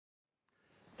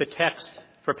The text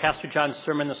for Pastor John's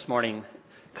sermon this morning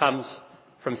comes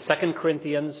from 2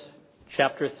 Corinthians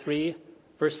chapter 3,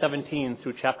 verse 17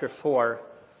 through chapter 4,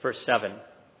 verse 7.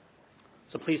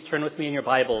 So please turn with me in your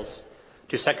Bibles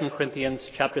to 2 Corinthians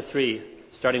chapter 3,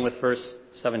 starting with verse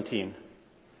 17.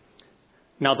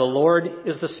 Now the Lord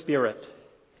is the Spirit,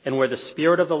 and where the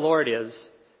Spirit of the Lord is,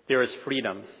 there is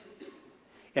freedom.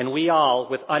 And we all,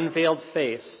 with unveiled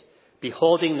face,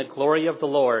 beholding the glory of the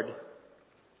Lord,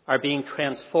 are being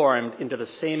transformed into the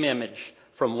same image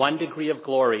from one degree of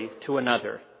glory to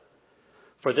another.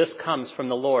 For this comes from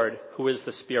the Lord, who is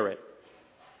the Spirit.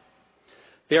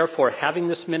 Therefore, having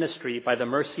this ministry by the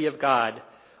mercy of God,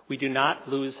 we do not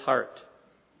lose heart,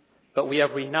 but we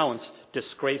have renounced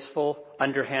disgraceful,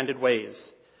 underhanded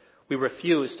ways. We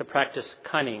refuse to practice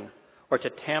cunning or to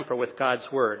tamper with God's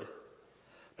word.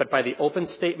 But by the open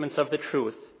statements of the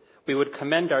truth, we would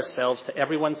commend ourselves to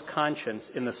everyone's conscience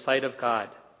in the sight of God.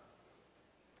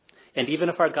 And even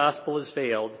if our gospel is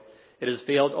veiled, it is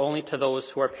veiled only to those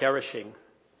who are perishing.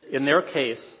 In their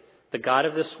case, the God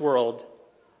of this world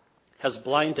has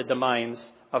blinded the minds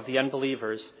of the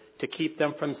unbelievers to keep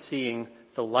them from seeing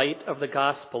the light of the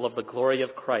gospel of the glory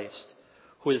of Christ,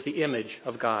 who is the image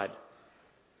of God.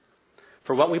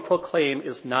 For what we proclaim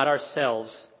is not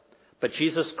ourselves, but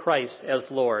Jesus Christ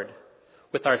as Lord,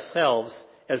 with ourselves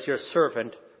as your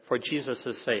servant for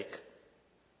Jesus' sake.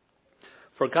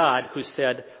 For God, who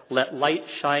said, "Let light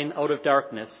shine out of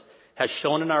darkness," has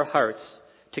shone in our hearts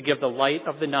to give the light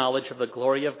of the knowledge of the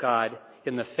glory of God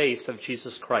in the face of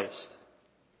Jesus Christ.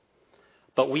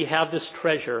 But we have this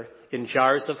treasure in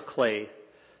jars of clay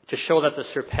to show that the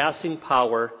surpassing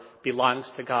power belongs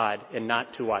to God and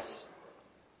not to us.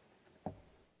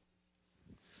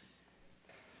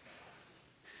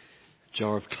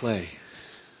 Jar of clay.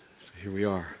 So here we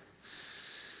are.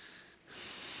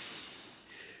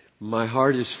 My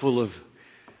heart is full of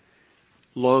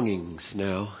longings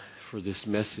now for this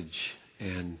message.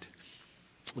 And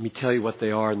let me tell you what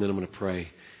they are, and then I'm going to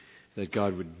pray that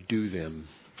God would do them.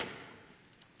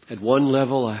 At one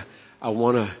level, I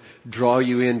want to draw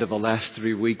you into the last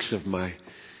 3 weeks of my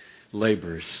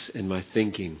labors and my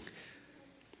thinking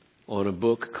on a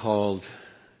book called,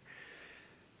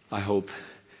 I hope,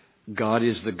 God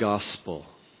is the Gospel.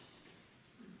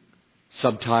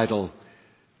 Subtitle,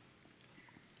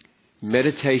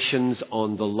 Meditations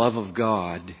on the Love of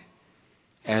God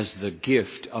as the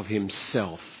Gift of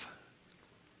Himself.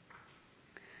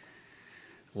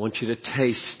 I want you to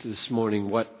taste this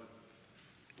morning what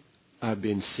I've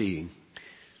been seeing.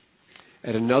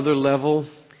 At another level,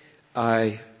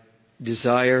 I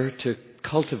desire to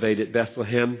cultivate at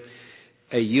Bethlehem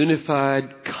a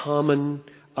unified, common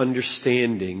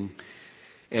understanding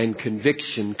and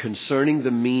conviction concerning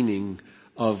the meaning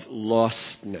of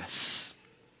lostness.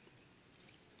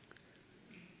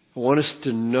 I want us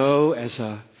to know as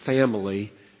a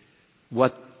family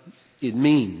what it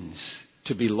means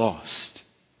to be lost.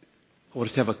 I want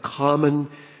us to have a common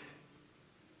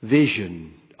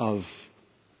vision of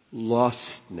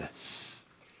lostness.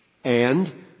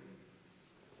 And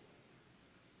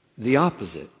the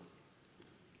opposite,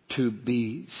 to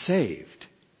be saved.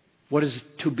 What does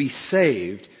to be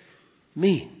saved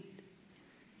mean?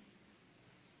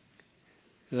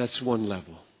 That's one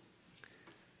level.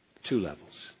 2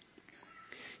 levels.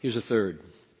 Here's a third.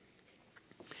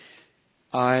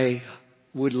 I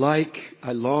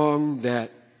long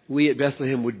that we at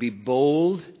Bethlehem would be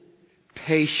bold,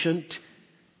 patient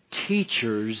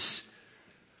teachers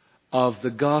of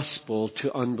the gospel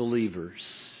to unbelievers.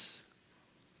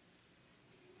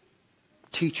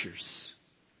 Teachers.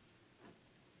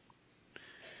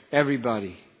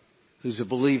 Everybody who's a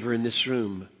believer in this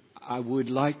room, I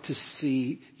would like to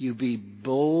see you be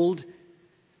bold,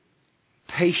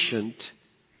 patient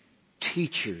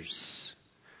teachers.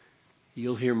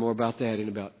 You'll hear more about that in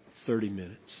about 30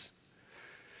 minutes.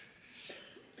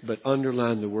 But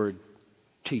underline the word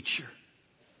teacher.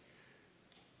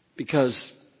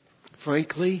 Because,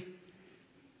 frankly,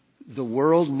 the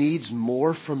world needs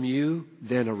more from you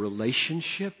than a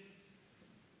relationship.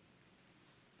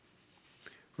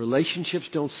 Relationships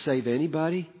don't save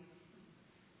anybody.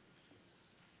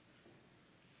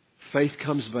 Faith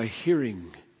comes by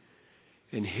hearing,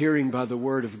 and hearing by the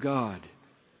Word of God.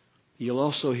 You'll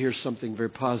also hear something very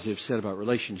positive said about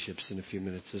relationships in a few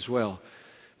minutes as well.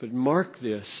 But mark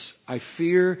this, I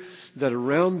fear that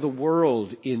around the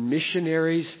world, in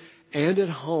missionaries and at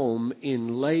home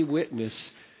in lay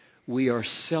witness, we are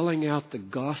selling out the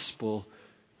gospel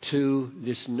to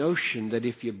this notion that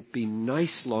if you be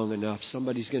nice long enough,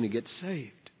 somebody's going to get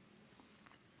saved.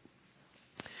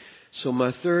 So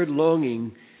my third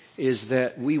longing is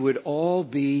that we would all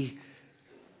be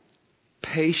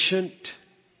patient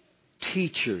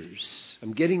teachers.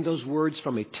 I'm getting those words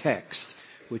from a text,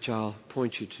 which I'll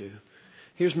point you to.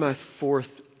 Here's my fourth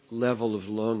level of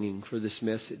longing for this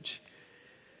message.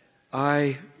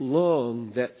 I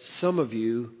long that some of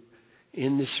you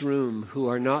in this room who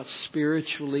are not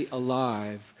spiritually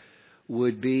alive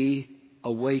would be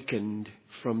awakened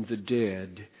from the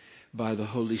dead by the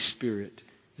Holy Spirit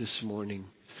this morning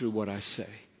through what I say.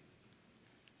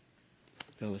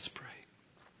 Now let's pray.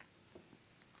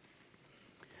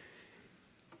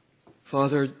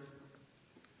 Father,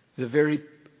 the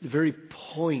very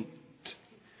point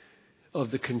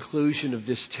of the conclusion of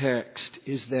this text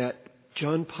is that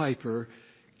John Piper,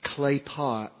 clay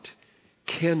pot,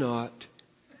 cannot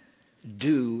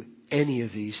do any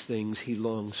of these things he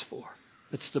longs for.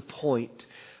 That's the point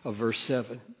of verse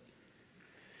 7.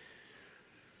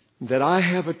 That I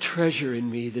have a treasure in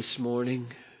me this morning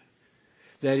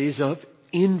that is of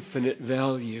infinite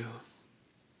value.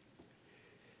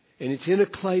 And it's in a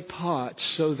clay pot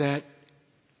so that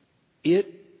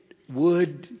it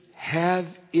would have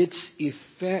its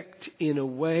effect in a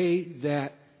way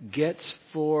that gets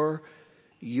for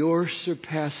your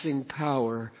surpassing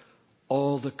power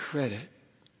all the credit.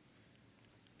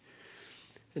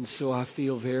 And so I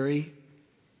feel very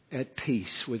at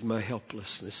peace with my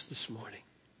helplessness this morning.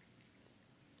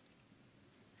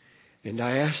 And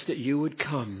I ask that you would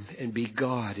come and be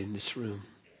God in this room.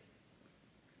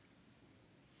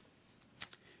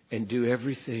 And do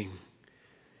everything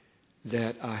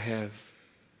that I have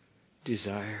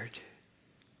desired.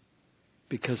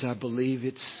 Because I believe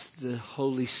it's the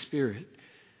Holy Spirit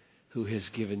who has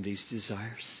given these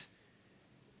desires.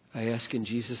 I ask in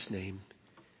Jesus' name,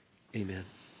 amen.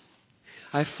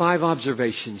 I have 5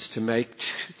 observations to make.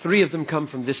 3 of them come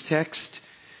from this text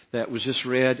that was just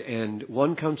read, and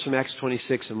 1 comes from Acts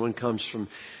 26 and 1 comes from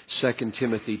 2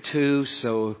 Timothy 2.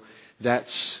 So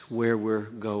that's where we're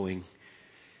going.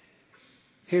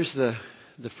 Here's the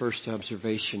first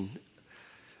observation.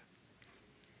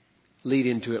 Lead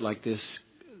into it like this.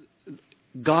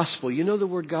 Gospel. You know the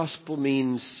word gospel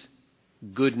means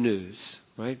good news,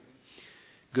 right?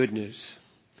 Good news.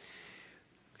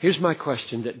 Here's my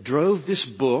question that drove this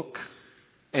book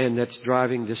and that's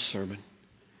driving this sermon.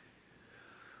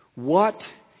 What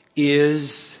is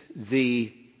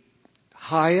the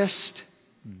highest,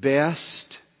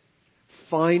 best,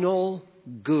 final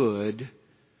good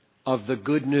of the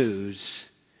good news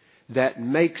that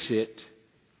makes it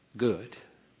good?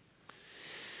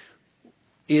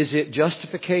 Is it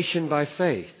justification by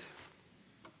faith?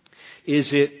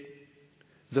 Is it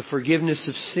the forgiveness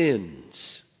of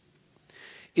sins?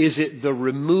 Is it the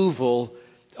removal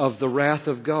of the wrath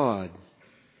of God?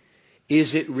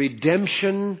 Is it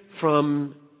redemption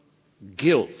from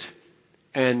guilt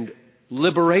and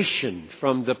liberation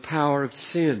from the power of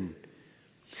sin?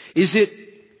 Is it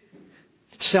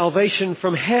salvation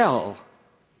from hell?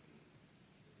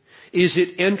 Is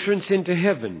it entrance into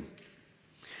heaven?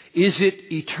 Is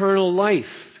it eternal life?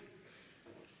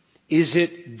 Is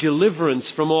it deliverance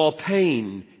from all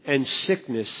pain and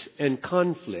sickness and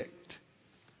conflict?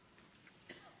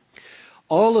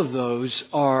 All of those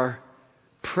are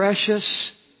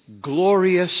precious,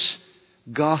 glorious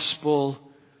gospel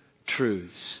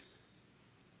truths.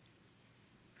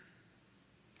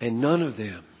 And none of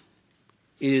them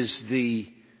is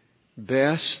the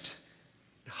best,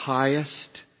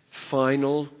 highest,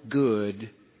 final good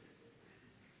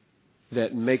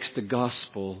that makes the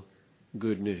gospel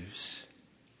good news.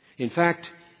 In fact,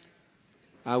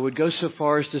 I would go so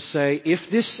far as to say, if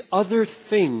this other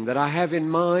thing that I have in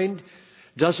mind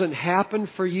doesn't happen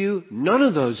for you, none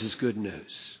of those is good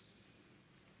news.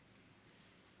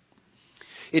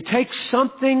 It takes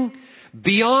something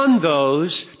beyond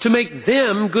those to make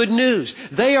them good news.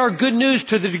 They are good news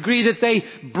to the degree that they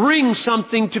bring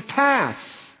something to pass.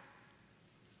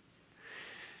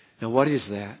 Now, what is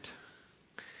that?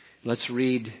 Let's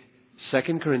read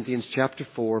 2 Corinthians chapter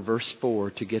 4, verse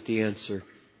 4 to get the answer.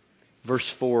 Verse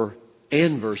 4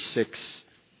 and verse 6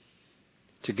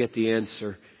 to get the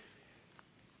answer.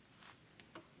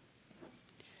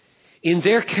 In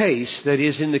their case, that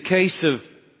is, in the case of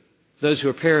those who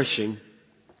are perishing,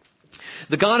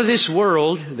 the god of this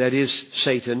world, that is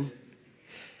Satan,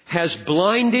 has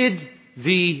blinded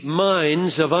the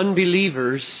minds of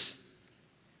unbelievers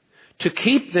to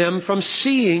keep them from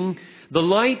seeing the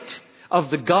light of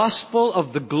the gospel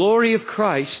of the glory of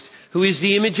Christ, who is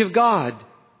the image of God.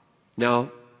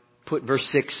 Now, put verse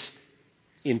 6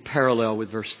 in parallel with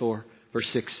verse 4. Verse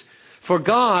 6. For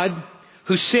God,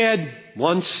 who said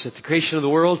once at the creation of the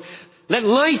world, "Let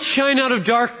light shine out of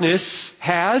darkness,"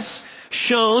 has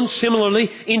shone similarly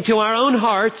into our own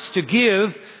hearts to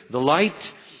give The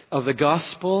light of the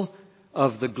gospel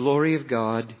of the glory of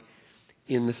God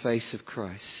in the face of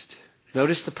Christ.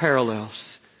 Notice the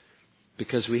parallels,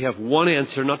 because we have one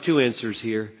answer, not two answers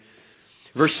here.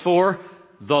 Verse 4,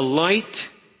 the light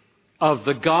of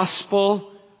the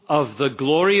gospel of the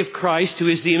glory of Christ, who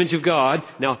is the image of God.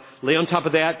 Now, lay on top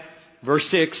of that, verse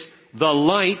 6, the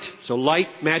light, so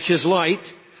light matches light,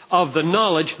 of the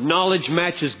knowledge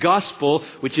matches gospel,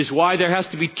 which is why there has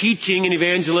to be teaching and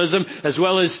evangelism as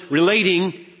well as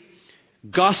relating.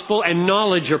 Gospel and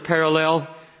knowledge are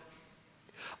parallel.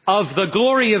 Of the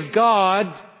glory of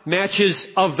God matches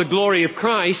of the glory of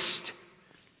Christ.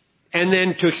 And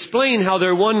then to explain how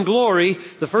they're one glory,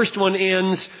 the first one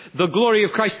ends, the glory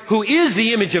of Christ, who is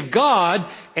the image of God.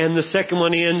 And the second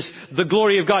one ends, the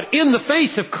glory of God in the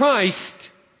face of Christ.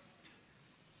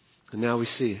 And now we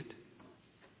see it.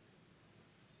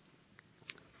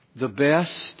 The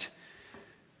best,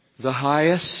 the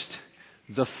highest,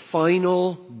 the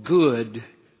final good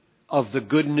of the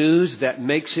good news that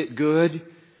makes it good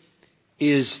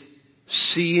is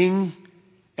seeing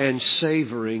and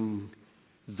savoring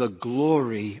the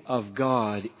glory of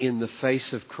God in the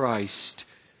face of Christ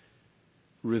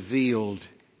revealed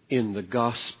in the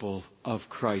gospel of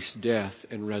Christ's death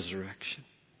and resurrection.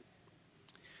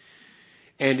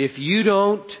 And if you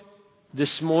don't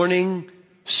this morning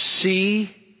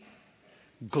see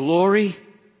glory,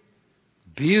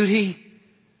 beauty,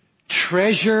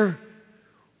 treasure,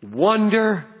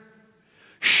 wonder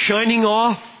shining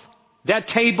off that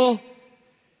table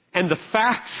and the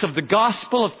facts of the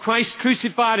gospel of Christ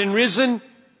crucified and risen,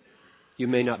 you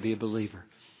may not be a believer.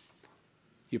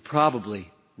 You're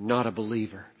probably not a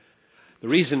believer.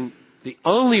 The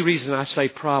only reason I say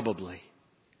probably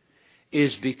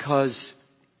is because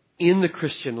in the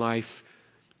Christian life,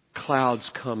 clouds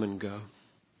come and go.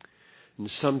 And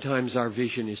sometimes our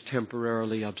vision is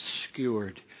temporarily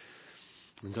obscured.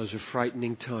 And those are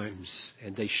frightening times.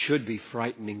 And they should be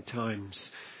frightening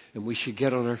times. And we should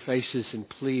get on our faces and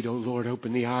plead, "Oh Lord,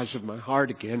 open the eyes of my heart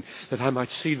again, that I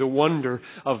might see the wonder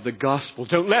of the gospel.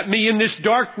 Don't let me in this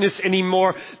darkness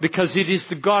anymore, because it is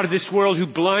the God of this world who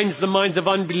blinds the minds of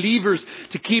unbelievers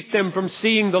to keep them from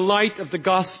seeing the light of the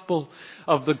gospel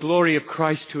of the glory of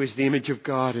Christ, who is the image of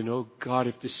God." And oh God,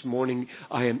 if this morning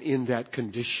I am in that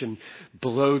condition,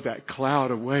 blow that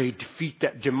cloud away, defeat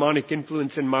that demonic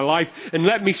influence in my life, and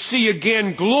let me see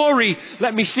again glory.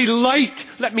 Let me see light.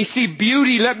 Let me see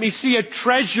beauty. Let me see a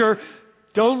treasure.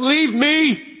 Don't leave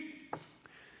me.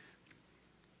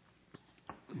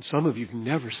 And some of you have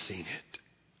never seen it,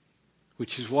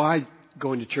 which is why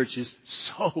going to church is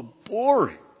so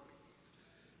boring.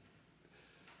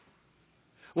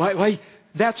 Why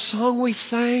that song we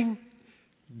sang,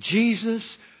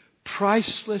 Jesus,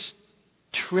 priceless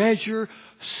treasure,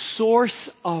 source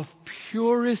of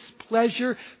purest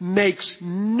pleasure, makes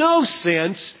no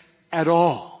sense at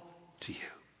all to you.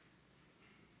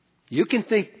 You can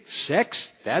think sex,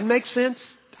 that makes sense.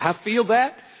 I feel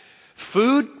that.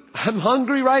 Food, I'm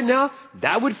hungry right now,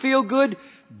 that would feel good.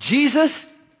 Jesus,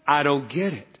 I don't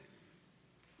get it.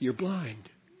 You're blind.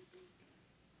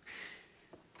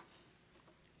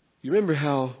 You remember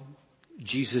how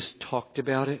Jesus talked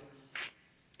about it?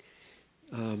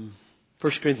 1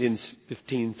 Corinthians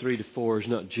 15, 3-4 is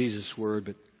not Jesus' word,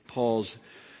 but Paul's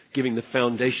giving the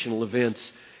foundational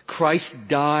events. Christ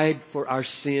died for our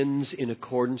sins in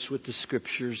accordance with the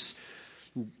Scriptures.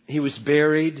 He was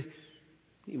buried.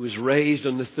 He was raised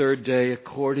on the third day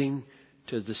according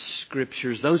to the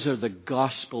Scriptures. Those are the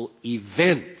gospel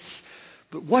events.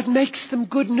 But what makes them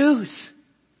good news?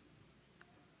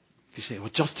 You say, well,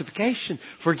 justification,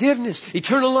 forgiveness,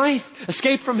 eternal life,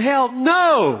 escape from hell.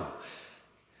 No!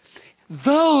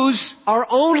 Those are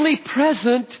only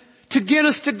present to get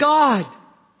us to God.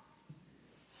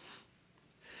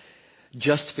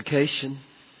 Justification.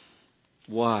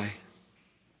 Why?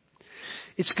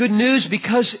 It's good news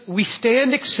because we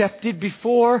stand accepted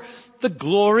before the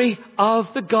glory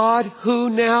of the God who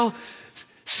now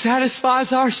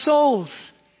satisfies our souls.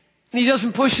 And He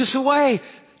doesn't push us away.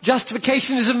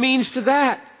 Justification is a means to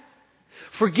that.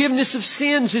 Forgiveness of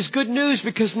sins is good news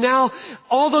because now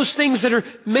all those things that are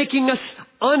making us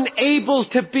unable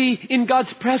to be in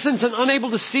God's presence and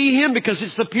unable to see Him because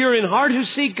it's the pure in heart who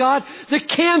see God, they're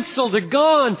canceled, they're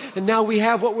gone. And now we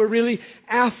have what we're really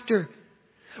after.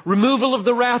 Removal of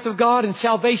the wrath of God and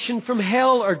salvation from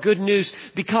hell are good news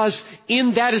because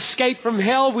in that escape from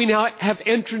hell we now have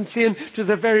entrance into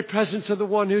the very presence of the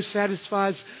one who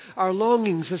satisfies our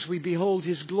longings as we behold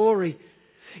His glory.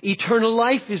 Eternal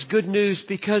life is good news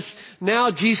because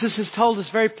now Jesus has told us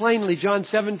very plainly, John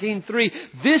 17:3,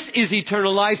 this is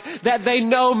eternal life, that they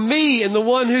know me and the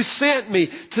one who sent me.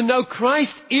 To know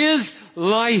Christ is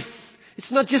life.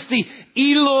 It's not just the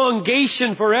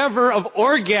elongation forever of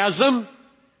orgasm.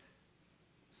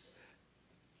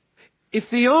 If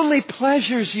the only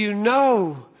pleasures you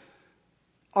know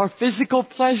are physical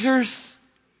pleasures,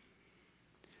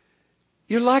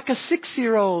 you're like a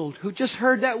 6-year-old who just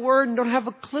heard that word and don't have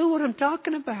a clue what I'm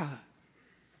talking about.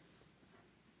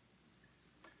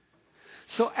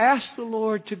 So ask the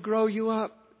Lord to grow you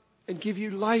up and give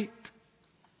you light.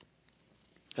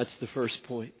 That's the first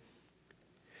point.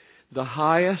 The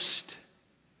highest,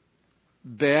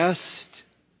 best,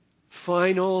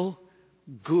 final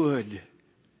good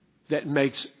that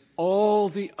makes all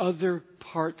the other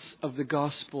parts of the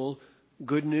gospel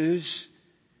good news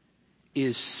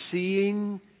is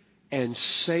seeing and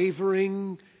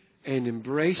savoring and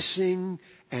embracing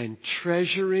and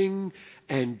treasuring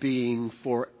and being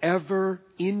forever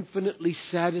infinitely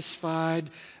satisfied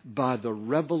by the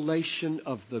revelation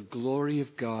of the glory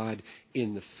of God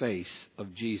in the face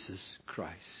of Jesus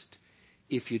Christ.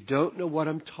 If you don't know what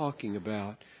I'm talking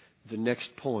about, the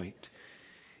next point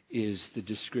is the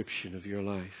description of your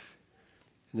life.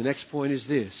 And the next point is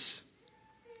this.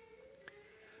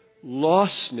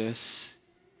 Lostness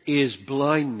is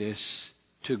blindness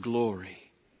to glory.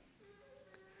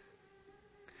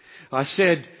 I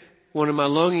said one of my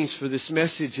longings for this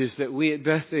message is that we at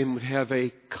Bethlehem would have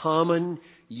a common,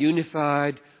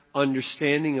 unified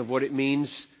understanding of what it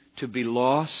means to be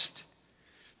lost.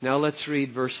 Now let's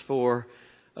read verse 4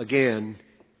 again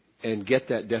and get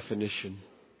that definition.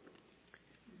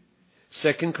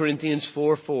 2 Corinthians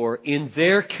 4:4. In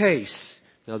their case,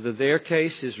 now the their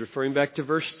case is referring back to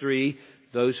verse 3,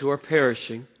 those who are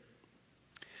perishing.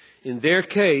 In their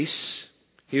case,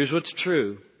 here's what's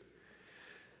true.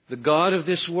 The God of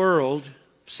this world,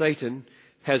 Satan,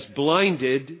 has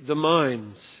blinded the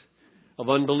minds of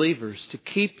unbelievers to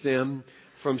keep them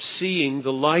from seeing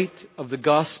the light of the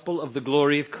gospel of the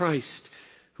glory of Christ,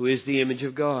 who is the image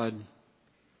of God.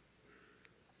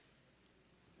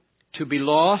 To be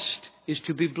lost is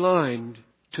to be blind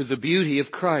to the beauty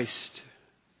of Christ.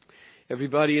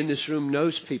 Everybody in this room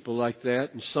knows people like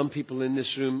that, and some people in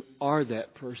this room are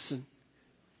that person.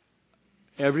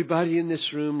 Everybody in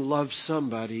this room loves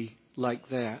somebody like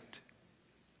that.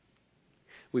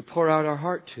 We pour out our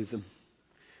heart to them.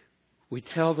 We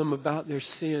tell them about their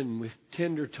sin with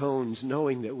tender tones,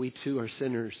 knowing that we too are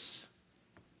sinners.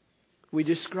 We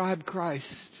describe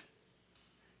Christ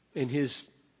and His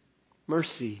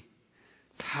mercy,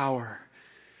 power,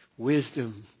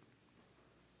 wisdom.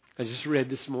 I just read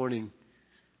this morning.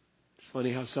 It's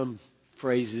funny how some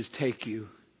phrases take you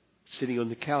sitting on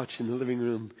the couch in the living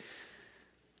room.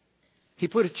 He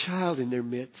put a child in their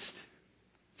midst.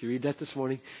 Did you read that this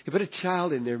morning? He put a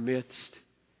child in their midst,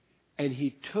 and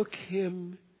He took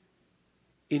him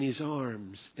in His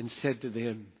arms and said to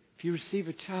them, if you receive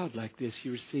a child like this,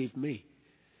 you receive me.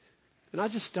 And I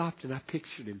just stopped and I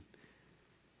pictured Him.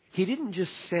 He didn't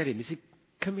just set him. He said,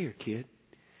 come here, kid.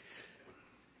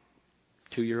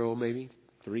 2-year-old maybe,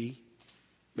 3,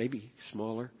 maybe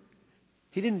smaller.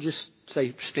 He didn't just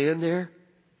say, stand there.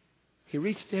 He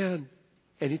reached down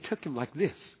and He took him like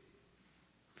this.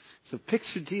 So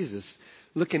picture Jesus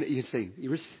looking at you and saying,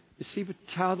 you receive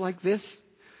a child like this,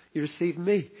 you receive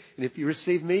me. And if you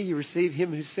receive me, you receive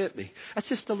Him who sent me. That's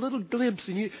just a little glimpse.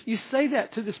 And you say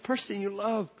that to this person you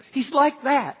love. He's like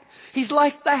that. He's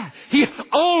like that. He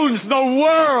owns the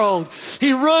world.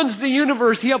 He runs the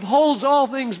universe. He upholds all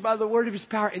things by the word of His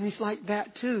power. And He's like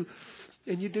that too.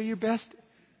 And you do your best.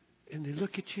 And they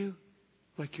look at you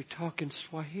like you're talking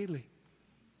Swahili.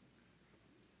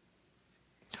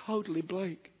 Totally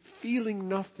blank. Feeling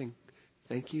nothing.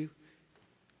 Thank you.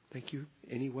 Thank you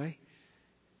anyway.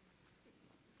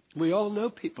 We all know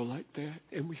people like that,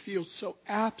 and we feel so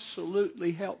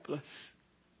absolutely helpless.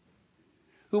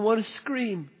 We want to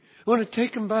scream. We want to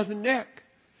take them by the neck.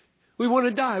 We want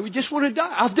to die. We just want to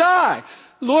die. I'll die.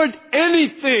 Lord,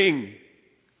 anything.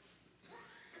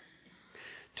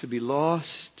 To be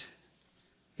lost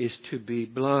is to be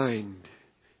blind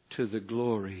to the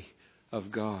glory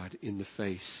of God in the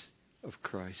face of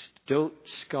Christ. Don't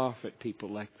scoff at people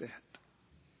like that.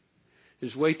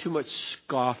 There's way too much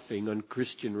scoffing on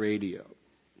Christian radio.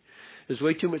 There's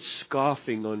way too much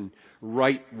scoffing on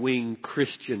right-wing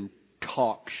Christian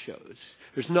talk shows.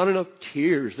 There's not enough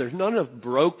tears. There's not enough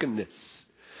brokenness.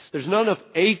 There's not enough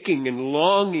aching and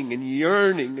longing and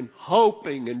yearning and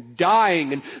hoping and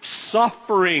dying and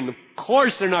suffering. Of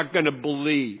course they're not going to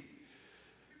believe.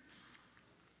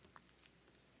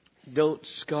 don't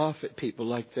scoff at people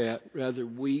like that. Rather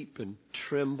weep and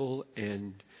tremble.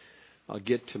 And I'll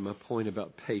get to my point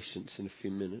about patience in a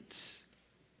few minutes.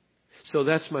 So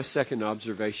that's my second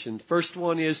observation. First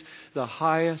one is the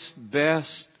highest,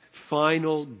 best,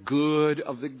 final good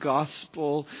of the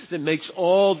gospel that makes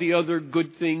all the other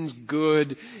good things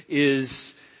good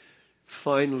is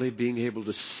finally being able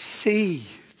to see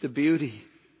the beauty.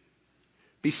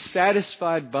 Be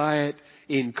satisfied by it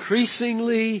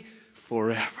increasingly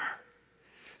forever.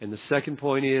 And the second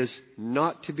point is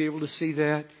not to be able to see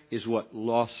that is what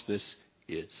lostness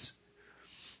is.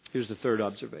 Here's the third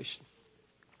observation.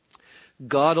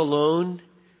 God alone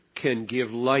can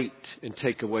give light and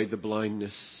take away the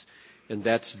blindness. And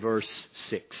that's verse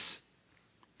 6.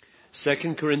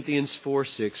 2 Corinthians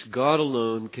 4:6. God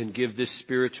alone can give this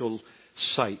spiritual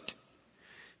sight.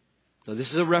 Now this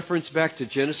is a reference back to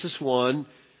Genesis 1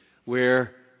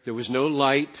 where there was no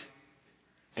light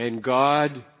and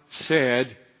God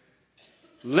said,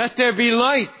 "Let there be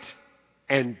light."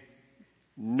 And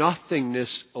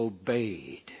nothingness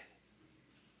obeyed.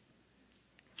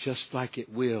 Just like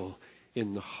it will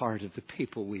in the heart of the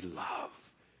people we love,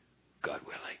 God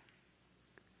willing.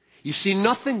 You see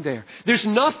nothing there. There's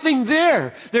nothing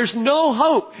there. There's no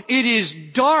hope. It is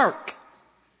dark.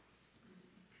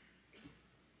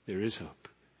 There is hope.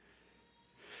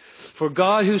 For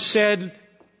God, who said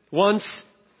once,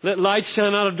 "Let light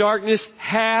shine out of darkness,"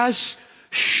 has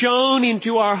shone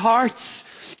into our hearts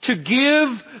to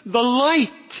give the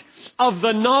light of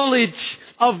the knowledge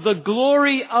of the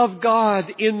glory of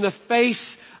God in the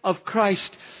face of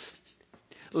Christ.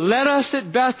 Let us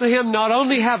at Bethlehem not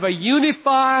only have a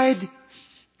unified,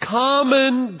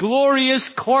 common, glorious,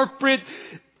 corporate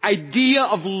idea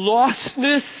of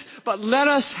lostness, but let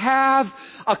us have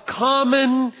a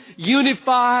common,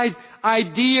 unified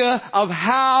idea of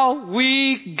how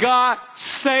we got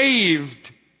saved.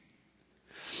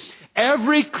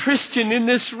 Every Christian in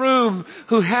this room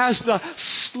who has the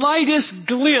slightest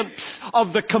glimpse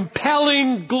of the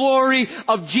compelling glory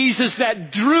of Jesus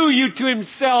that drew you to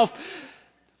Himself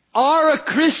are a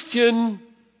Christian.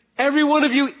 Every one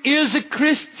of you is a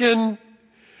Christian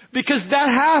because that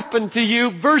happened to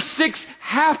you. Verse 6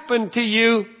 happened to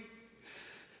you.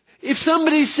 If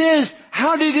somebody says,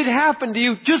 "How did it happen to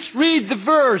you?" just read the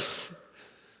verse.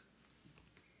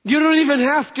 You don't even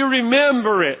have to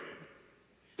remember it.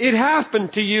 It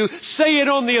happened to you. Say it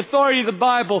on the authority of the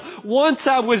Bible. Once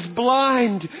I was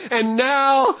blind and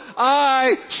now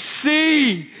I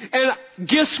see. And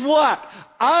guess what?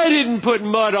 I didn't put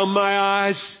mud on my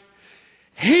eyes.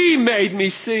 He made me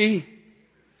see.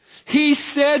 He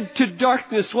said to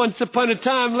darkness once upon a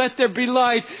time, "Let there be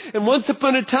light." And once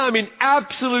upon a time, in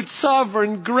absolute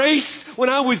sovereign grace, when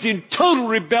I was in total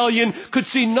rebellion, could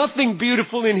see nothing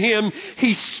beautiful in Him,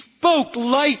 He spoke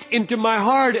light into my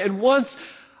heart. And once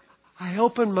I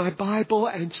opened my Bible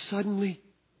and suddenly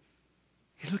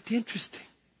it looked interesting.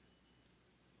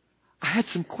 I had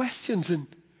some questions and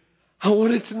I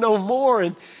wanted to know more.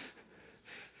 And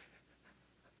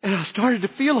I started to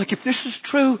feel like if this is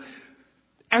true,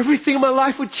 everything in my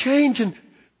life would change. And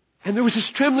there was this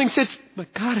trembling sense, "My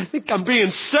God, I think I'm being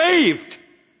saved."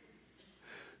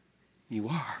 You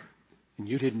are. And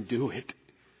you didn't do it.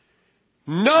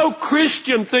 No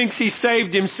Christian thinks he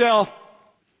saved himself.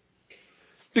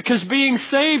 Because being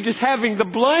saved is having the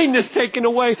blindness taken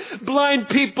away. Blind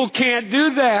people can't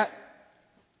do that.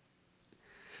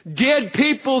 Dead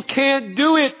people can't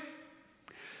do it.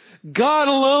 God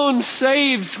alone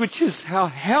saves, which is how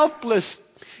helpless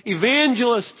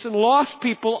evangelists and lost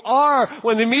people are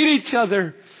when they meet each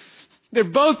other. They're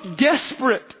both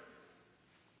desperate.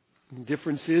 The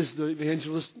difference is the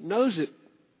evangelist knows it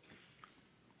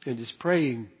and is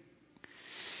praying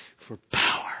for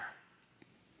power.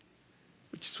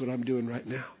 Which is what I'm doing right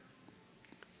now.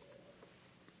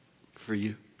 For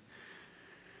you.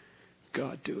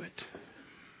 God, do it.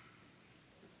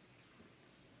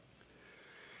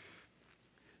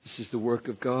 This is the work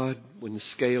of God when the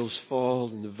scales fall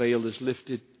and the veil is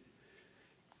lifted.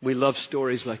 We love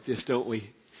stories like this, don't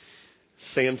we?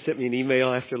 Sam sent me an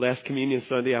email after last communion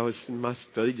Sunday. I was in my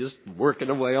study just working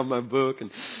away on my book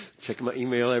and checking my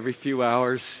email every few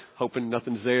hours, hoping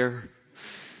nothing's there.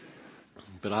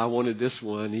 But I wanted this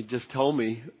one. He just told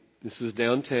me, this was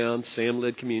downtown, Sam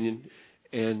led communion,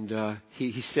 and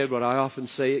he said what I often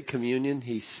say at communion.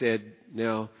 He said,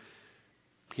 "Now,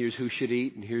 here's who should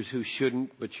eat and here's who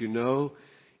shouldn't, but you know,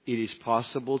 it is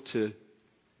possible to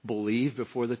believe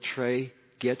before the tray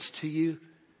gets to you."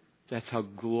 That's how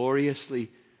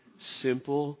gloriously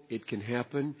simple it can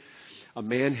happen. A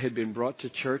man had been brought to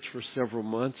church for several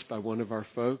months by one of our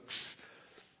folks.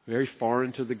 very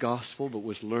foreign to the gospel, but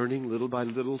was learning little by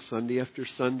little, Sunday after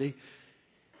Sunday.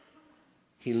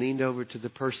 He leaned over to the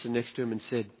person next to him and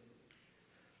said,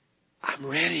 "I'm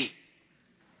ready."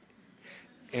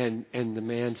 And the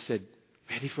man said,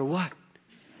 "Ready for what?"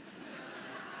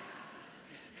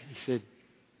 And he said,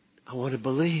 "I want to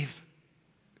believe."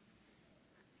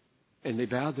 And they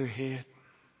bowed their head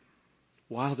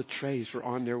while the trays were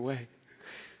on their way.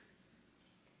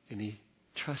 And he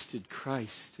trusted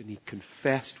Christ, and he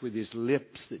confessed with his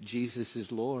lips that Jesus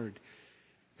is Lord.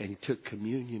 And he took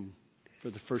communion for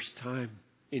the first time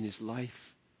in his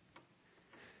life.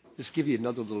 Just give you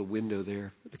another little window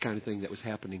there, the kind of thing that was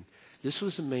happening. This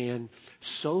was a man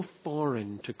so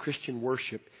foreign to Christian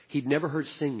worship, he'd never heard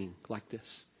singing like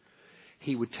this.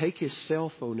 He would take his cell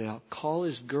phone out, call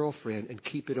his girlfriend, and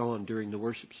keep it on during the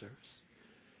worship service.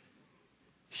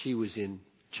 She was in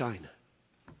China.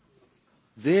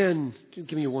 Then,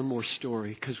 give me one more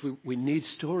story, because we need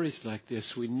stories like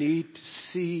this. We need to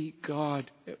see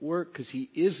God at work, because He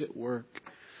is at work.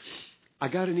 I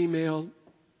got an email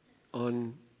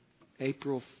on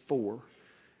April 4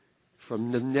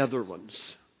 from the Netherlands.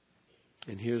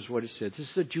 And here's what it said. This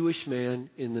is a Jewish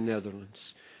man in the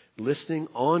Netherlands listening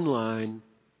online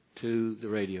to the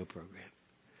radio program.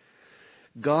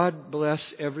 "God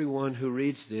bless everyone who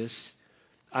reads this.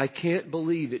 I can't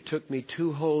believe it took me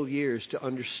 2 whole years to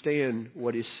understand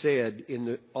what is said in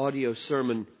the audio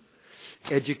sermon,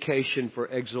 Education for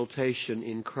Exaltation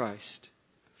in Christ.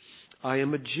 I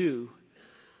am a Jew,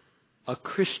 a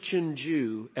Christian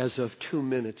Jew as of 2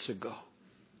 minutes ago.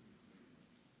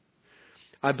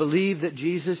 I believe that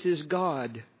Jesus is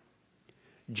God.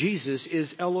 Jesus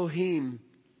is Elohim.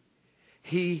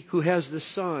 He who has the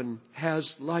Son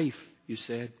has life," you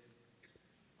said.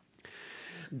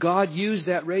 God used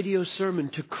that radio sermon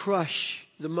to crush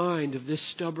the mind of this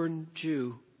stubborn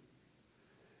Jew.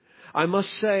 I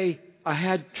must say, I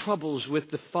had troubles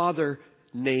with the father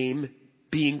name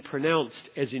being pronounced,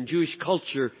 as in Jewish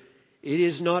culture, it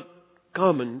is not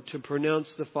common to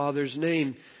pronounce the father's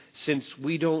name since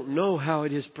we don't know how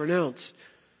it is pronounced.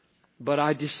 But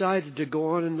I decided to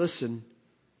go on and listen.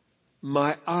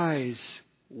 My eyes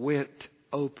went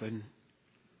open.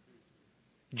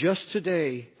 Just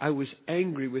today, I was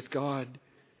angry with God.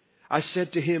 I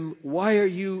said to Him, "Why are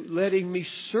you letting me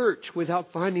search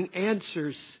without finding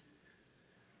answers?"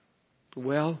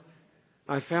 Well,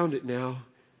 I found it now.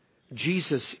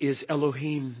 Jesus is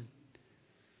Elohim.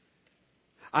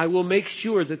 I will make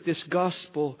sure that this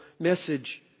gospel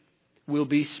message will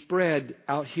be spread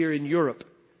out here in Europe.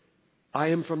 I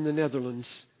am from the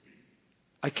Netherlands.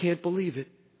 I can't believe it.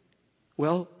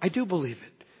 Well, I do believe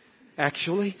it,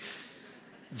 actually.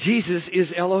 Jesus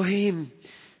is Elohim.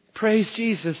 Praise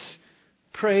Jesus.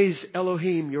 Praise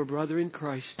Elohim, your brother in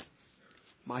Christ,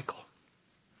 Michael.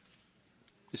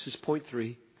 This is point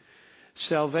 3.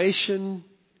 Salvation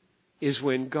is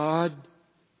when God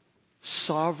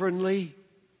sovereignly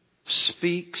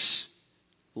speaks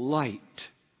light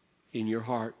in your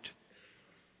heart.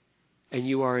 And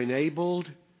you are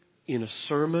enabled in a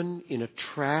sermon, in a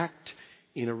tract,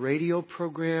 in a radio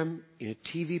program, in a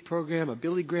TV program, a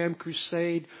Billy Graham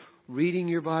crusade, reading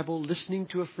your Bible, listening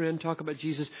to a friend talk about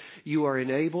Jesus. You are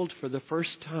enabled for the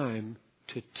first time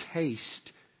to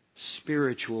taste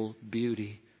spiritual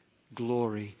beauty,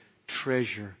 glory,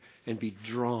 treasure, and be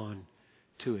drawn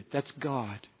to it. That's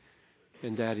God.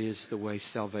 And that is the way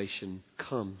salvation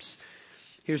comes.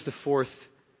 Here's the 4th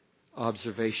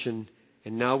observation.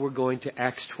 And now we're going to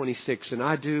Acts 26. And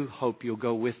I do hope you'll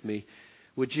go with me.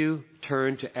 Would you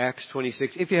turn to Acts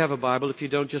 26? If you have a Bible, if you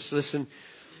don't, just listen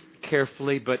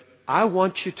carefully. But I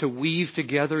want you to weave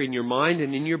together in your mind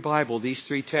and in your Bible these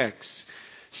 3 texts.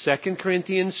 2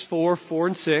 Corinthians 4, 4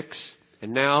 and 6.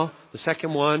 And now the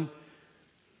second one,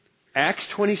 Acts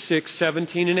 26,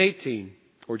 17 and 18.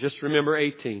 Or just remember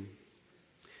 18.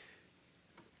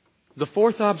 The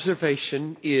 4th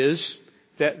observation is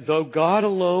that though God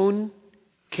alone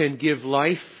can give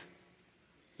life,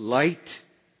 light,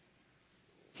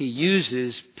 He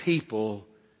uses people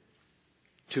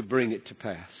to bring it to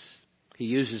pass. He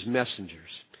uses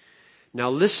messengers. Now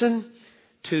listen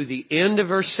to the end of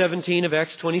verse 17 of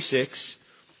Acts 26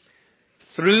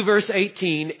 through verse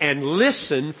 18 and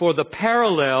listen for the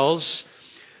parallels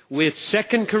with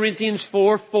 2 Corinthians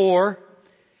 4:4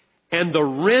 and the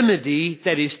remedy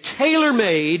that is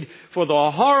tailor-made for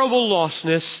the horrible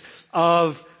lostness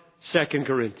of 2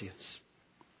 Corinthians.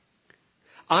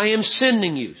 I am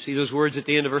sending you. See those words at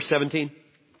the end of verse 17?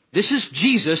 This is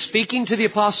Jesus speaking to the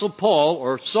Apostle Paul,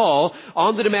 or Saul,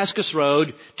 on the Damascus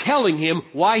Road, telling him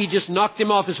why he just knocked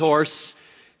him off his horse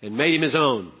and made him his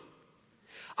own.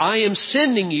 I am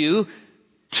sending you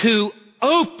to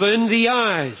open the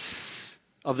eyes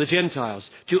of the Gentiles,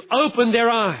 to open their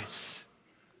eyes.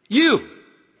 You.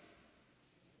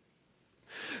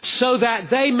 So that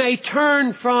they may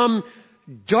turn from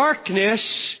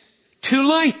darkness to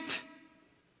light.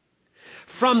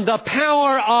 From the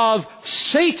power of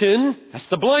Satan, that's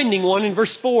the blinding one in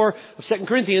verse 4 of 2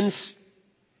 Corinthians.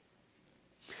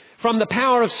 From the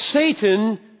power of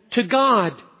Satan to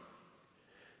God.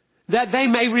 That they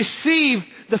may receive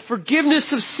the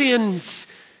forgiveness of sins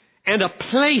and a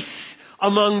place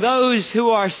among those who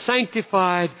are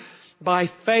sanctified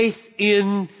by faith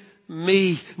in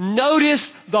me. Notice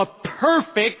the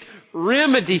perfect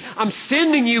remedy. I'm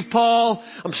sending you, Paul.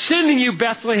 I'm sending you,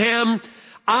 Bethlehem.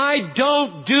 I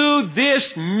don't do this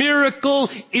miracle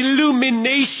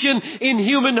illumination in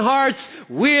human hearts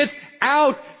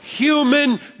without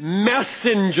human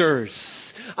messengers.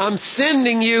 I'm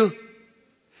sending you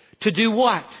to do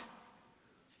what?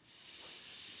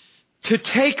 To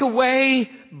take away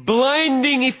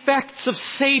blinding effects of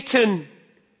Satan,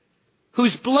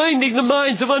 who's blinding the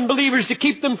minds of unbelievers to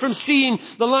keep them from seeing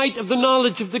the light of the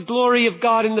knowledge of the glory of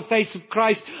God in the face of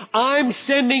Christ. I'm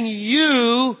sending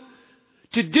you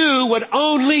to do what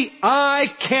only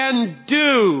I can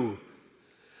do.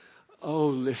 Oh,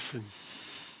 listen.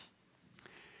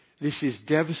 This is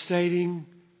devastating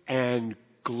and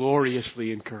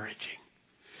gloriously encouraging.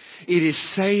 It is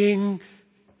saying,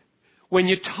 when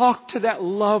you talk to that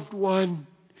loved one,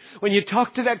 when you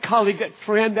talk to that colleague, that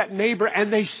friend, that neighbor,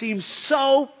 and they seem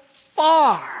so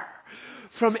far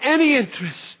from any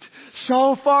interest,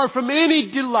 so far from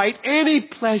any delight, any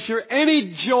pleasure,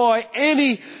 any joy,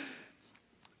 any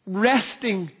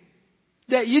resting,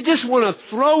 that you just want to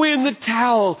throw in the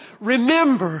towel.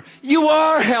 Remember, you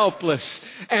are helpless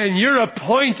and you're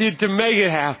appointed to make it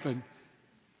happen.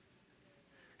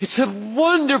 It's a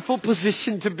wonderful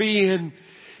position to be in.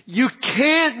 You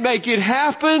can't make it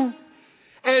happen,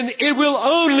 and it will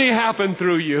only happen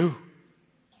through you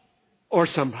or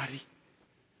somebody.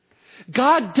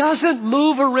 God doesn't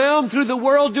move around through the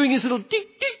world doing his little doo, doo,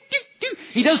 doo, doo.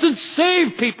 He doesn't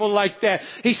save people like that.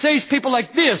 He saves people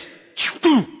like this.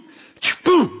 Boom,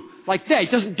 boom, like that. He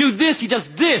doesn't do this, he does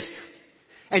this.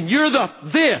 And you're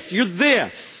you're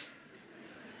this.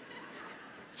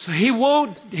 So he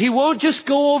won't just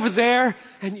go over there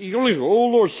and you only go, oh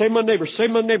Lord, save my neighbor,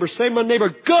 save my neighbor, save my neighbor.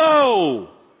 Go!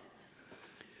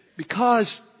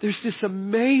 Because there's this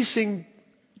amazing,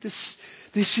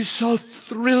 this is so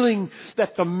thrilling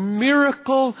that the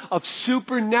miracle of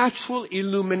supernatural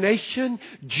illumination,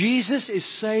 Jesus is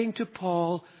saying to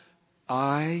Paul,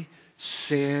 I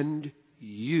send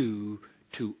you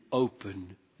to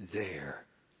open their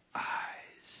eyes.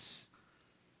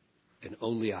 And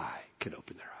only I can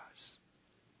open their eyes.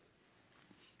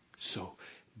 So,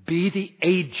 be the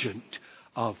agent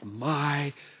of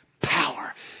my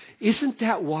power. Isn't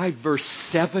that why verse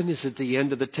 7 is at the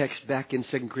end of the text back in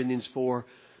 2 Corinthians 4?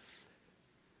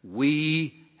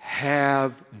 We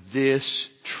have this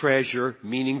treasure,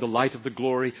 meaning the light of the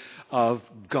glory of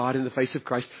God in the face of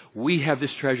Christ. We have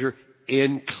this treasure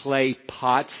in clay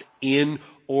pots in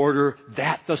order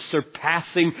that the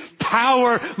surpassing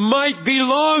power might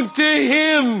belong to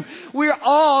Him. We're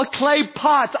all clay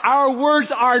pots. Our words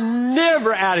are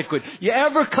never adequate. You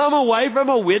ever come away from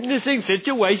a witnessing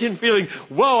situation feeling,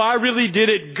 whoa, I really did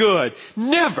it good?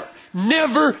 Never,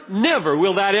 never, never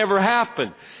will that ever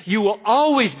happen. You will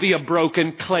always be a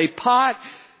broken clay pot.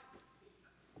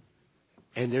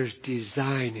 And there's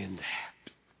design in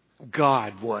that.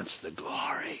 God wants the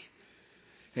glory.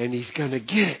 And He's going to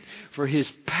get it for His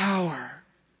power.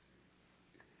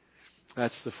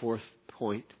 That's the fourth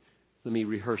point. Let me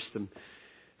rehearse them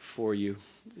for you,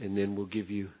 and then we'll give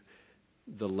you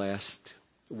the last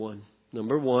one.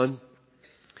 Number one,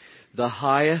 the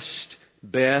highest,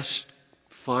 best,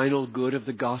 final good of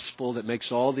the gospel that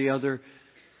makes all the other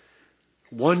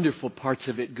wonderful parts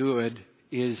of it good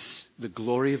is the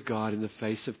glory of God in the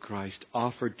face of Christ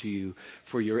offered to you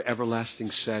for your everlasting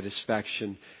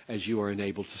satisfaction as you are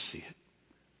enabled to see it.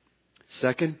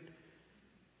 Second,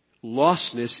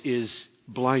 lostness is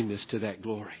blindness to that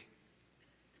glory.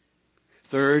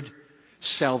 Third,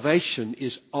 salvation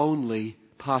is only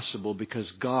possible because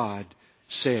God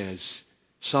says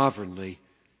sovereignly,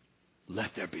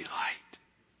 let there be light.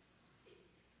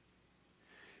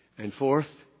 And fourth,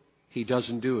 He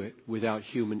doesn't do it without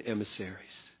human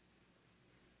emissaries.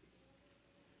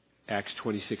 Acts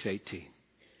 26:18.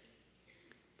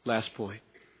 Last point.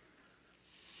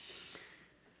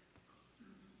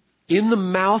 In the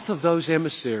mouth of those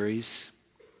emissaries,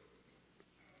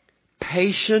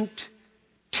 patient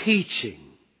teaching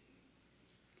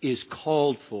is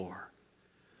called for.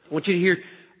 I want you to hear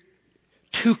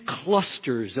two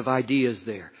clusters of ideas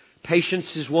there.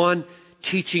 Patience is one,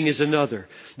 teaching is another.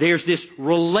 There's this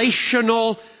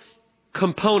relational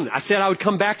component. I said I would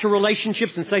come back to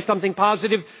relationships and say something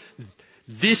positive.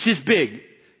 This is big.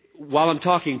 While I'm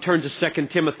talking, turn to 2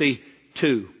 Timothy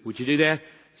 2. Would you do that?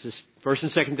 This is 1st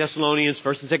and 2nd Thessalonians,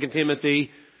 1st and 2nd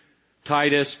Timothy,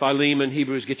 Titus, Philemon,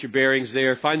 Hebrews. Get your bearings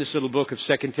there. Find this little book of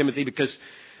 2 Timothy, because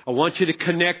I want you to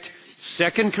connect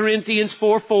 2 Corinthians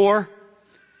 4:4,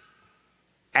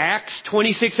 Acts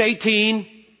 26:18,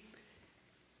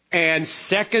 and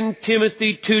 2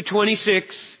 Timothy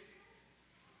 2:26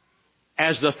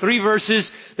 as the three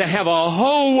verses that have a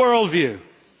whole worldview.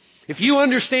 If you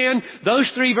understand those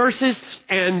three verses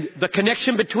and the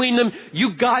connection between them,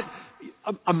 you've got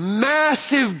a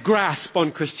massive grasp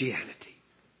on Christianity.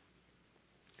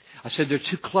 I said there are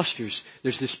two clusters.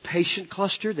 There's this patient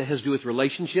cluster that has to do with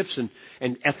relationships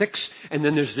and ethics. And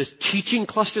then there's this teaching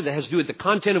cluster that has to do with the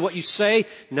content of what you say.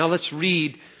 Now let's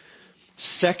read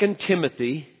 2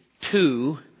 Timothy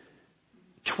 2,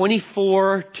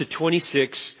 24 to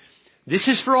 26. This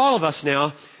is for all of us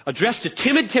now. Addressed to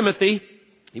timid Timothy.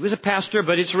 He was a pastor,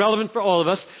 but it's relevant for all of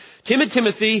us. Timid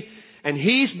Timothy, and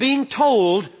he's being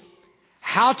told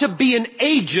how to be an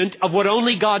agent of what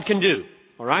only God can do.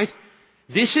 All right?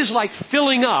 This is like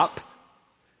filling up.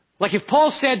 Like if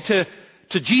Paul said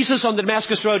to Jesus on the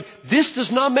Damascus Road, this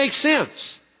does not make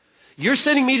sense. You're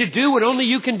sending me to do what only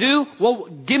you can do? Well,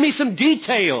 give me some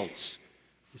details.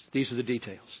 These are the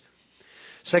details.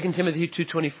 2 Timothy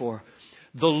 2:24.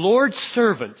 The Lord's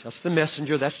servant, that's the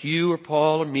messenger, that's you or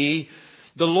Paul or me.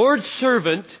 The Lord's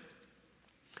servant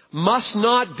must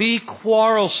not be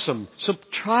quarrelsome. So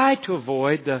try to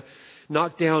avoid the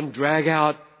knockdown, drag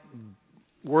out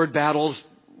word battles.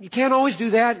 You can't always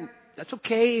do that. That's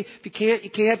okay. If you can't, you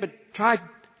can't. But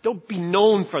don't be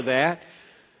known for that.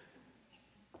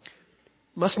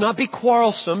 Must not be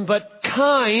quarrelsome, but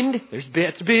kind.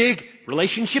 It's big.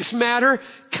 Relationships matter.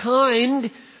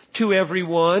 Kind to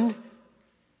everyone.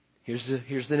 Here's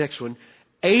the next one.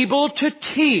 Able to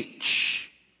teach.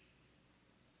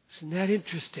 Isn't that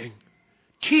interesting?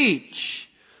 Teach.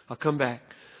 I'll come back.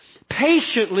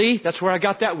 Patiently, that's where I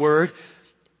got that word.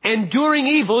 Enduring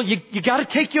evil. You got to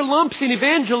take your lumps in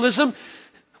evangelism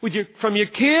from your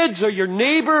kids or your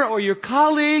neighbor or your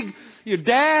colleague, your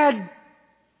dad.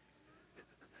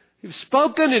 You've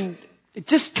spoken and it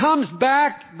just comes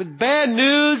back with bad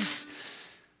news.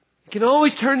 You can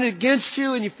always turn it against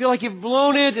you and you feel like you've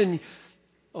blown it. And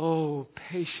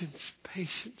patience.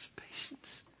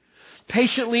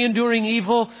 Patiently enduring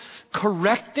evil,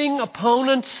 correcting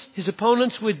his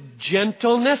opponents with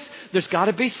gentleness. There's got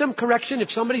to be some correction.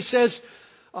 If somebody says,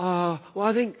 I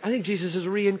think Jesus is a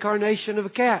reincarnation of a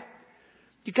cat,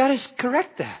 you got to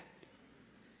correct that.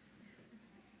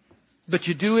 But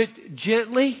you do it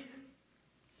gently.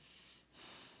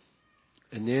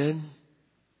 And then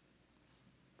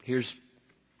here's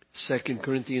 2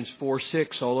 Corinthians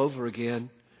 4:6 all over again.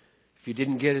 If you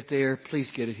didn't get it there, please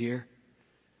get it here.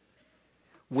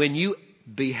 When you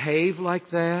behave like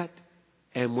that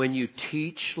and when you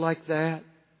teach like that,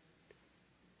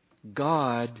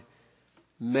 God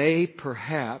may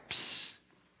perhaps,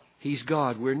 He's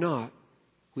God, we're not.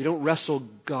 We don't wrestle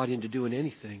God into doing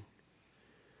anything.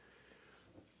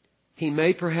 He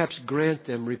may perhaps grant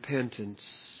them repentance.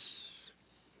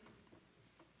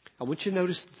 I want you to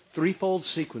notice the threefold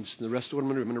sequence in the rest of what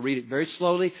I'm going to read it very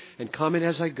slowly and comment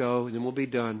as I go, and then we'll be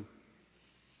done.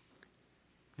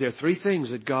 There are three things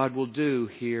that God will do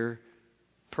here,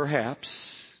 perhaps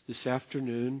this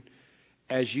afternoon,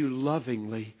 as you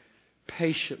lovingly,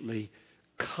 patiently,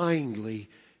 kindly,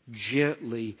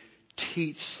 gently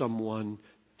teach someone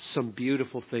some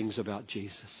beautiful things about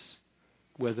Jesus,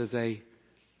 whether they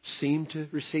seem to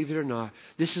receive it or not.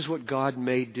 This is what God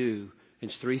may do.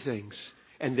 It's three things.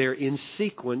 And they're in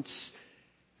sequence,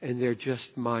 and they're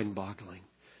just mind-boggling.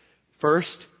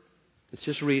 First, let's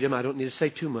just read them. I don't need to say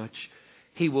too much.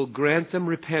 He will grant them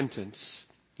repentance.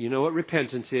 You know what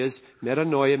repentance is?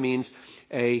 Metanoia means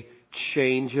a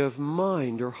change of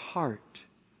mind or heart.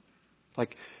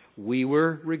 Like we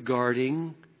were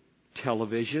regarding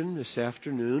television this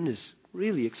afternoon is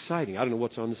really exciting. I don't know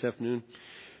what's on this afternoon.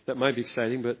 That might be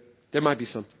exciting, but there might be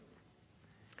something.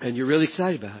 And you're really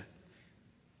excited about it.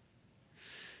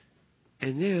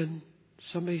 And then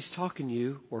somebody's talking to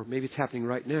you, or maybe it's happening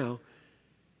right now,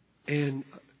 and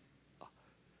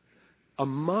a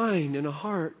mind and a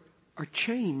heart are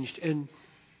changed. And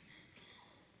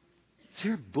is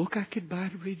there a book I could buy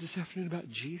to read this afternoon about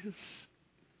Jesus?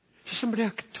 Is there somebody I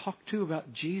could talk to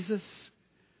about Jesus?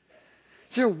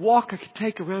 Is there a walk I could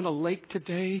take around a lake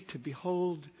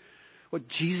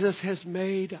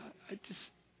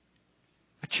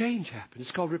change happens.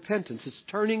 It's called repentance. It's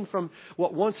turning from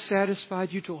what once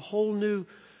satisfied you to a whole new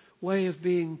way of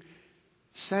being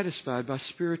satisfied by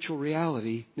spiritual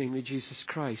reality, namely Jesus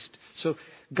Christ. So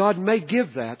God may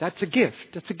give that. That's a gift.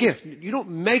 That's a gift. You don't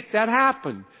make that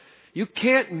happen. You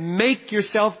can't make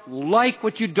yourself like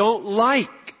what you don't like.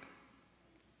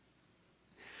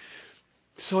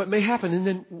 So it may happen. And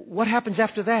then what happens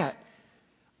after that?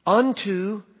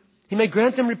 He may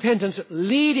grant them repentance,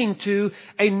 leading to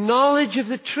a knowledge of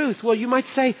the truth. Well, you might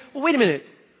say, well, wait a minute.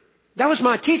 That was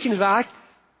my teaching back.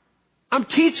 I'm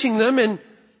teaching them and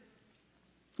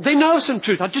they know some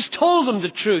truth. I just told them the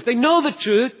truth. They know the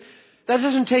truth. That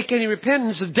doesn't take any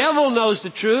repentance. The devil knows the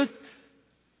truth.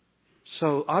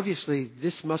 So obviously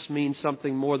this must mean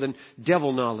something more than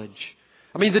devil knowledge.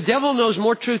 I mean, the devil knows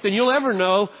more truth than you'll ever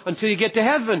know until you get to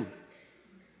heaven.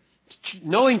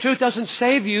 Knowing truth doesn't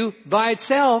save you by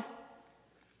itself.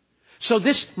 So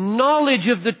this knowledge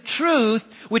of the truth,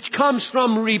 which comes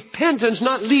from repentance,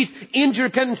 not leads into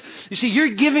repentance. You see,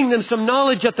 you're giving them some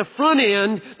knowledge at the front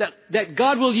end that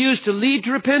God will use to lead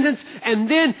to repentance. And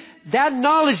then that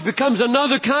knowledge becomes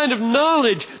another kind of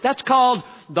knowledge. That's called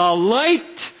the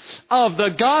light of the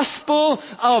gospel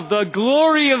of the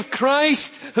glory of Christ,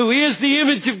 who is the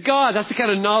image of God. That's the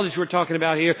kind of knowledge we're talking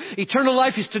about here. Eternal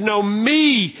life is to know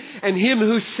me and Him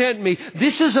who sent me.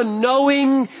 This is a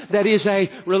knowing that is a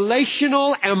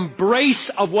relational embrace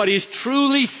of what is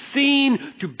truly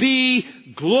seen to be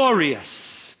glorious.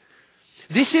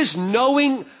 This is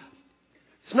knowing.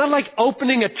 It's not like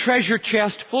opening a treasure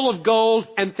chest full of gold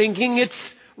and thinking it's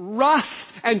rust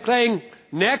and saying,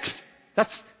 next.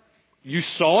 You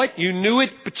saw it, you knew it,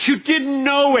 but you didn't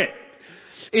know it.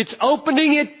 It's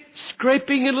opening it,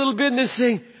 scraping it a little bit, and then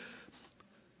saying,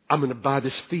 I'm going to buy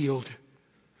this field.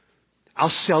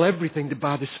 I'll sell everything to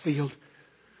buy this field.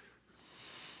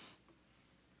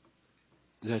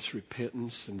 That's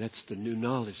repentance, and that's the new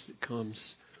knowledge that comes.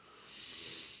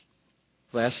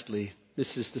 Lastly,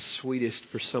 this is the sweetest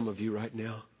for some of you right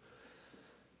now.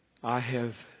 I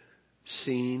have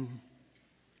seen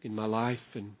in my life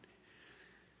and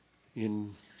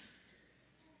in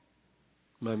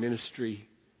my ministry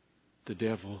the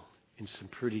devil in some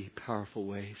pretty powerful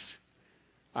ways.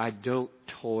 I don't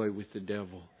toy with the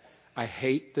devil. I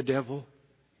hate the devil.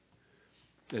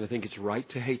 And I think it's right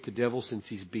to hate the devil since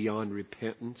he's beyond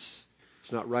repentance.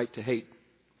 It's not right to hate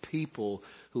people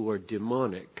who are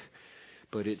demonic.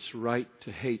 But it's right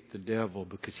to hate the devil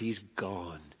because he's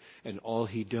gone. And all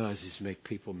he does is make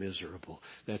people miserable.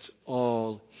 That's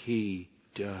all he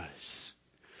does.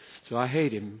 So I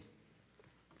hate him.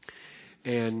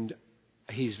 And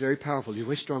he's very powerful. He's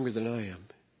way stronger than I am.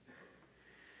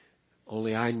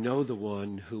 Only I know the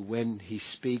one who, when he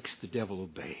speaks, the devil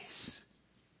obeys.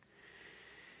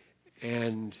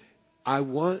 And I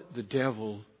want the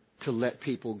devil to let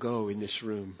people go in this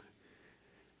room.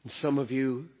 And some of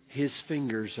you, his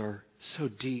fingers are so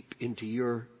deep into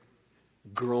your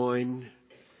groin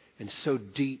and so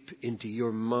deep into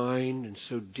your mind and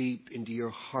so deep into your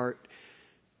heart,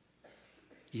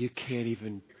 you can't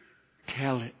even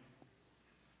tell it.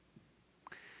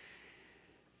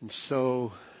 And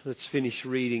so let's finish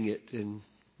reading it and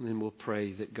then we'll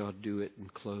pray that God do it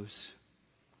and close.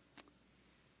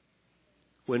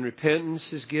 When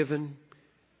repentance is given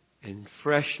and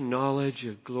fresh knowledge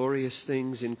of glorious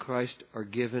things in Christ are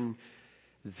given,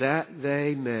 that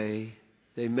they may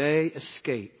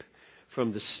escape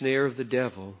from the snare of the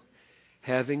devil,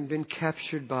 having been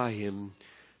captured by him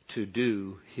to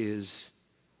do his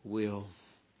will.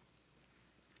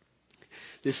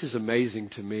 This is amazing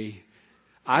to me.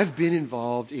 I've been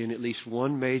involved in at least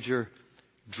one major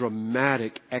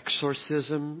dramatic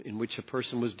exorcism in which a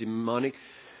person was demonic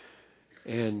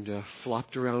and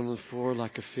flopped around on the floor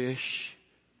like a fish.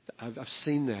 I've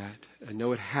seen that. I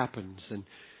know it happens. And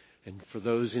for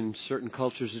those in certain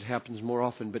cultures it happens more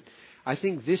often. But I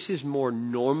think this is more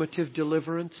normative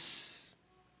deliverance.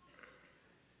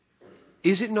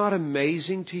 Is it not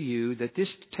amazing to you that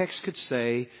this text could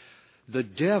say the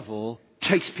devil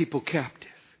takes people captive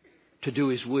to do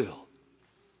his will?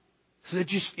 So they're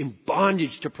just in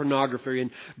bondage to pornography,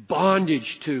 in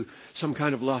bondage to some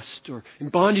kind of lust, or in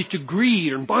bondage to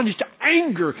greed, or in bondage to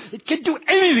anger. It can't do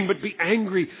anything but be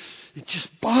angry. It's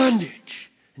just bondage.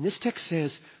 And this text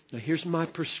says, now here's my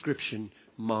prescription,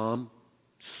 mom,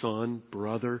 son,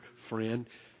 brother, friend.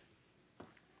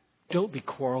 Don't be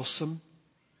quarrelsome.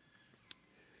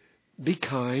 Be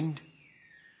kind.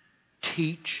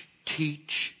 Teach.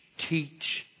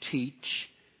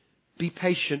 Be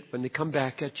patient when they come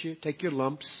back at you. Take your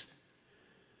lumps.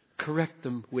 Correct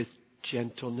them with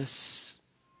gentleness.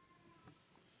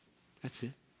 That's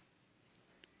it.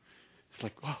 It's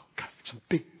like, wow, God, some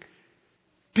big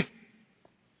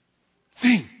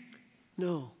thing.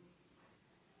 No.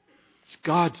 It's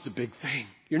God's the big thing.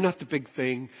 You're not the big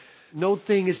thing. No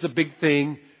thing is the big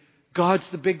thing. God's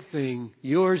the big thing.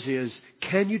 Yours is.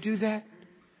 Can you do that?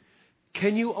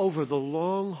 Can you, over the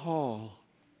long haul,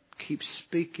 keep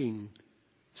speaking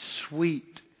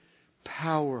sweet,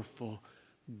 powerful,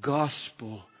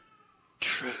 gospel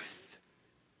truth?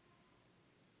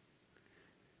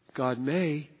 God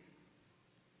may,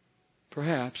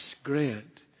 perhaps, grant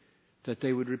that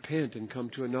they would repent and come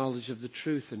to a knowledge of the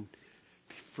truth and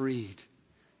be freed.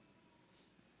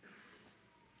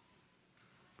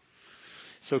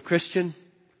 So, Christian,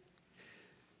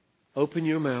 open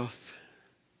your mouth.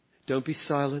 Don't be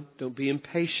silent. Don't be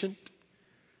impatient.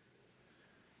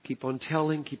 Keep on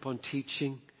telling, keep on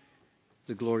teaching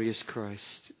the glorious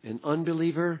Christ. An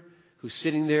unbeliever who's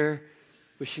sitting there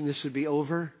wishing this would be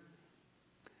over,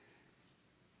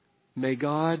 may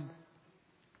God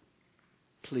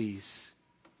please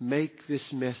make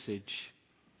this message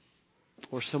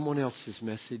or someone else's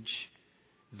message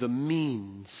the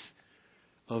means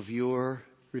of your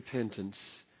repentance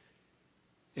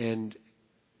and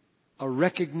a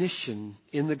recognition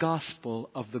in the gospel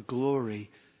of the glory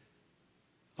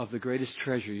of the greatest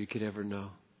treasure you could ever know.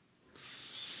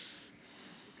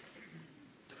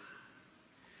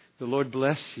 The Lord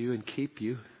bless you and keep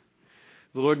you.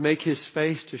 The Lord make His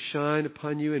face to shine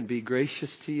upon you and be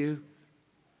gracious to you.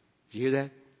 Did you hear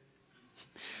that?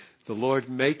 The Lord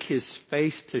make His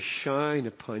face to shine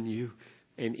upon you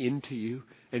and into you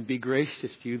and be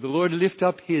gracious to you. The Lord lift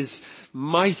up His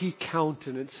mighty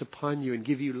countenance upon you and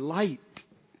give you light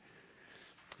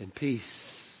and peace,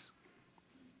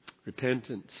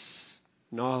 repentance,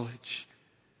 knowledge,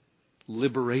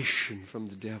 liberation from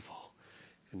the devil.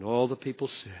 And all the people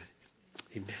said,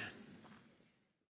 Amen.